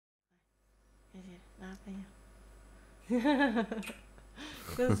dizer, não apanha.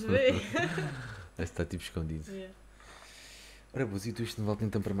 Não se vê. Este está tipo escondido. Yeah. Ora, boas, e tu isto de volta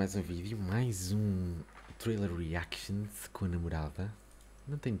então para mais um vídeo, mais um trailer reactions com a namorada.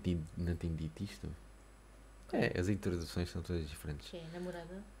 Não tenho dito isto? É, as introduções são todas diferentes. Que é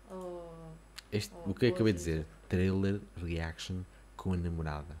namorada? Ou O que é que eu acabei de dizer? Trailer reaction com a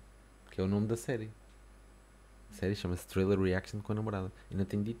namorada. Que é o nome da série. A série chama-se Trailer Reaction com a namorada. E não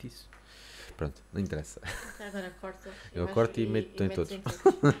tenho dito isso. Pronto, não interessa. agora corta. Eu corto e meto em todos.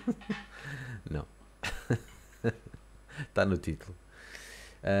 Não. Está no título.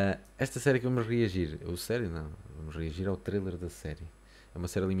 Esta série que vamos reagir. Vamos reagir ao trailer da série. É uma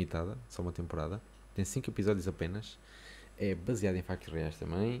série limitada, só uma temporada. Tem 5 episódios apenas. É baseada em factos reais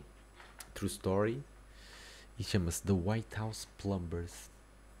também. True Story. E chama-se The White House Plumbers.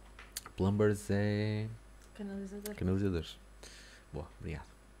 Plumbers é... canalizadores. Boa, obrigado.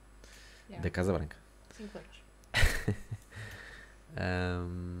 Yeah. Da Casa Branca. 5 euros.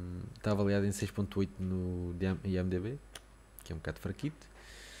 Está avaliado em 6.8 no IMDb, que é um bocado fraquito.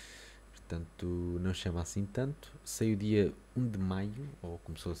 Portanto, não chama assim tanto. Saiu dia 1 de maio, ou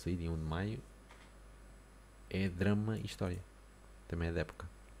começou a sair dia 1 de maio. É drama e história. Também é da época.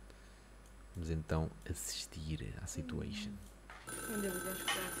 Vamos então assistir à situation.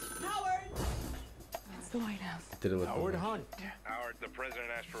 The White House. Howard Hunt. Howard, the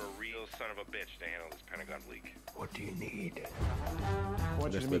president asked for a real son of a bitch to handle this Pentagon leak. What do you need? I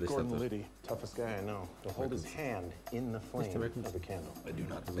want you to meet Gordon Stuff. Liddy, toughest guy I know. He'll hold his hand in the flame of the candle. I do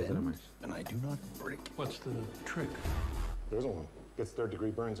not Mas bend, and I do not break. What's the trick? There isn't one. Gets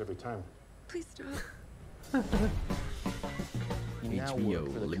third-degree burns every time. Please stop. You now HBO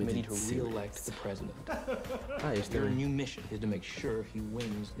work for the limited committee to series. re-elect the president. Este Your é new mission is to make sure he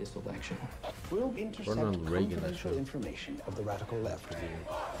wins this election. We'll intercept Ronald Reagan, confidential actually. information of the radical left.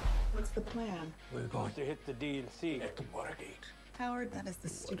 What's the plan? We're going to hit the DNC at the Watergate. Howard, that is the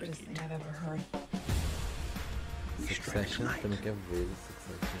stupidest thing I've ever heard. We strike Succession, tonight. também quero ver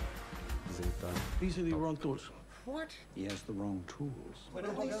Succession. Desentar. These are the wrong tools. What? He has the wrong tools.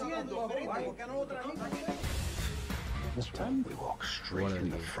 This time, We walk straight in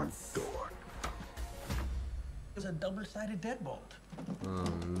the front door. It's a double-sided deadbolt. Oh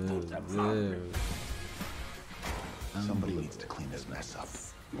meu Deus. Somebody needs to clean this mess up.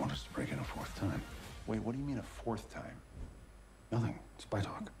 You want us to break in a fourth time? Wait, what do you mean a fourth time? Nothing. Spy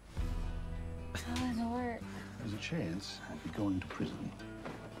talk. How does it work? There's a chance I'd be going to prison.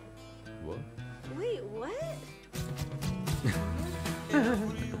 What? Wait, what?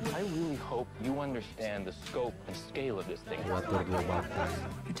 I really hope you understand the scope and scale of this thing. O ator global.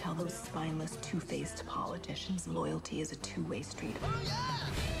 You tell those spineless, two-faced politicians loyalty is a two-way street.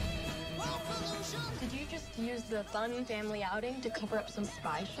 Did you just use the fun family outing to cover up some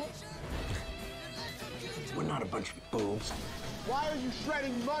spy shit? We're not a bunch of fools. why are you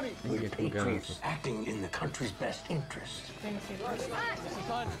shredding money? We're patriots acting in the country's best interest.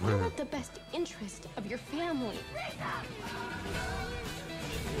 What about the best interest of your family?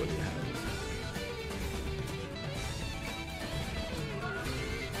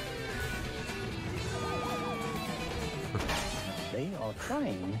 They are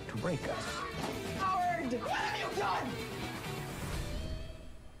trying to break us. Howard! What have you done?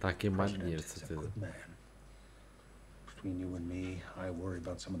 Está a queimar dinheiro, de President is a certeza. good man. Between you and me, I worry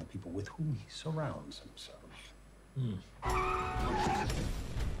about some of the people with whom he surrounds himself.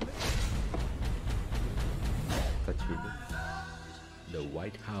 Está desvido. The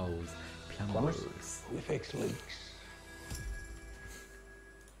White House Plumbers. Who fix leaks?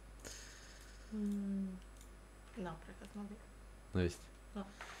 Não, por acaso não vi. Não é isto? Não.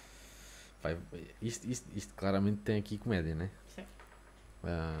 Isto claramente tem aqui comédia, né? Sim.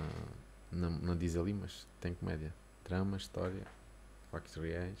 Não diz ali, mas tem comédia. Trama, história, factos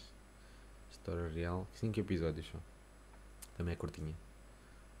reais, história real. 5 episódios só. Também é curtinha.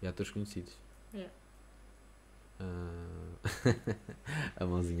 E atores conhecidos. Yeah. A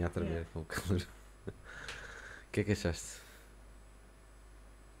mãozinha a tremer com o calor. O que é que achaste?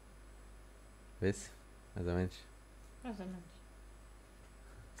 Vê-se? Mais ou menos? Mais ou menos.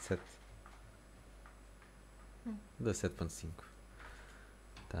 7. Dá 7.5.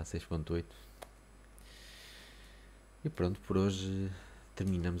 Está a 6.8. E pronto, por hoje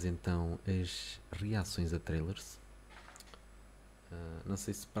terminamos então as reações a trailers. Não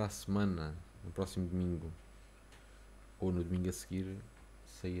sei se para a semana, no próximo domingo ou no domingo a seguir,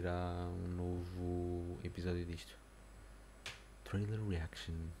 sairá um novo episódio disto. Trailer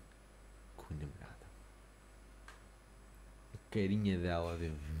reaction com a namorada. A carinha dela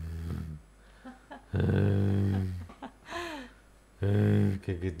de... O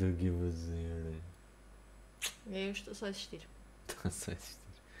que é que eu estou aqui a fazer? Eu estou só a assistir. Estás a assistir.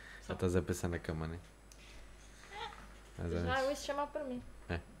 Já estás a pensar na cama, né? Mas é Já isso. eu se chamar para mim.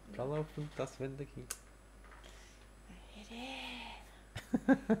 É. Para lá o filme está-se vendo daqui.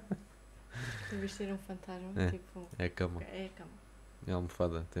 Em vez de ser um fantasma, É. tipo. É a cama. É a cama. É a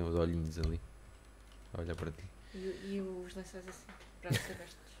almofada. Tem os olhinhos ali. A olhar para ti. E os lençóis assim, para ser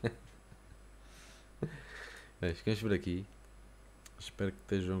vestes. É, ficamos por aqui. Espero que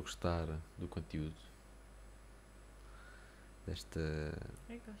estejam a gostar do conteúdo. Desta.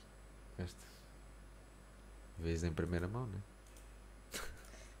 Eu gosto. Esta vez em primeira mão, né?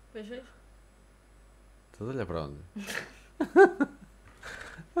 Pois vejo. Estás a olhar para onde?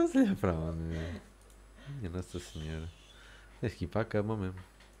 Estás a olhar para onde, meu? Minha Nossa Senhora. Tens que ir para a cama mesmo.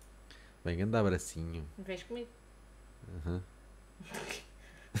 Bem, anda abracinho. Vês comigo. Uhum.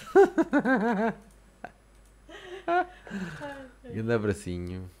 Anda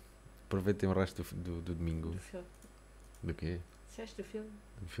abracinho. Aproveitem o resto do domingo. Do filme. Do quê? Disseste do filme?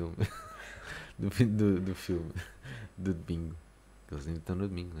 Do filme. do filme. Do domingo. Eles ainda estão no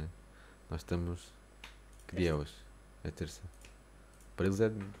domingo, não é? Nós estamos. Que dia é hoje? É terça. Para eles é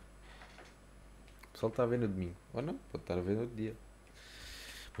domingo. O pessoal está a ver no domingo. Ou não, pode estar a ver no outro dia.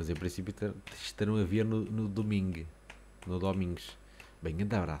 Mas em princípio estarão a ver no domingo. No domingos. Bem,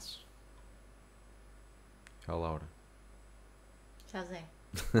 grande abraço. Tchau, Laura. Tchau, Zé.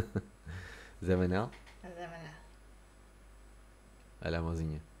 Zé Manel. Zé Maná. Olha a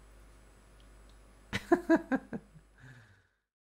mãozinha.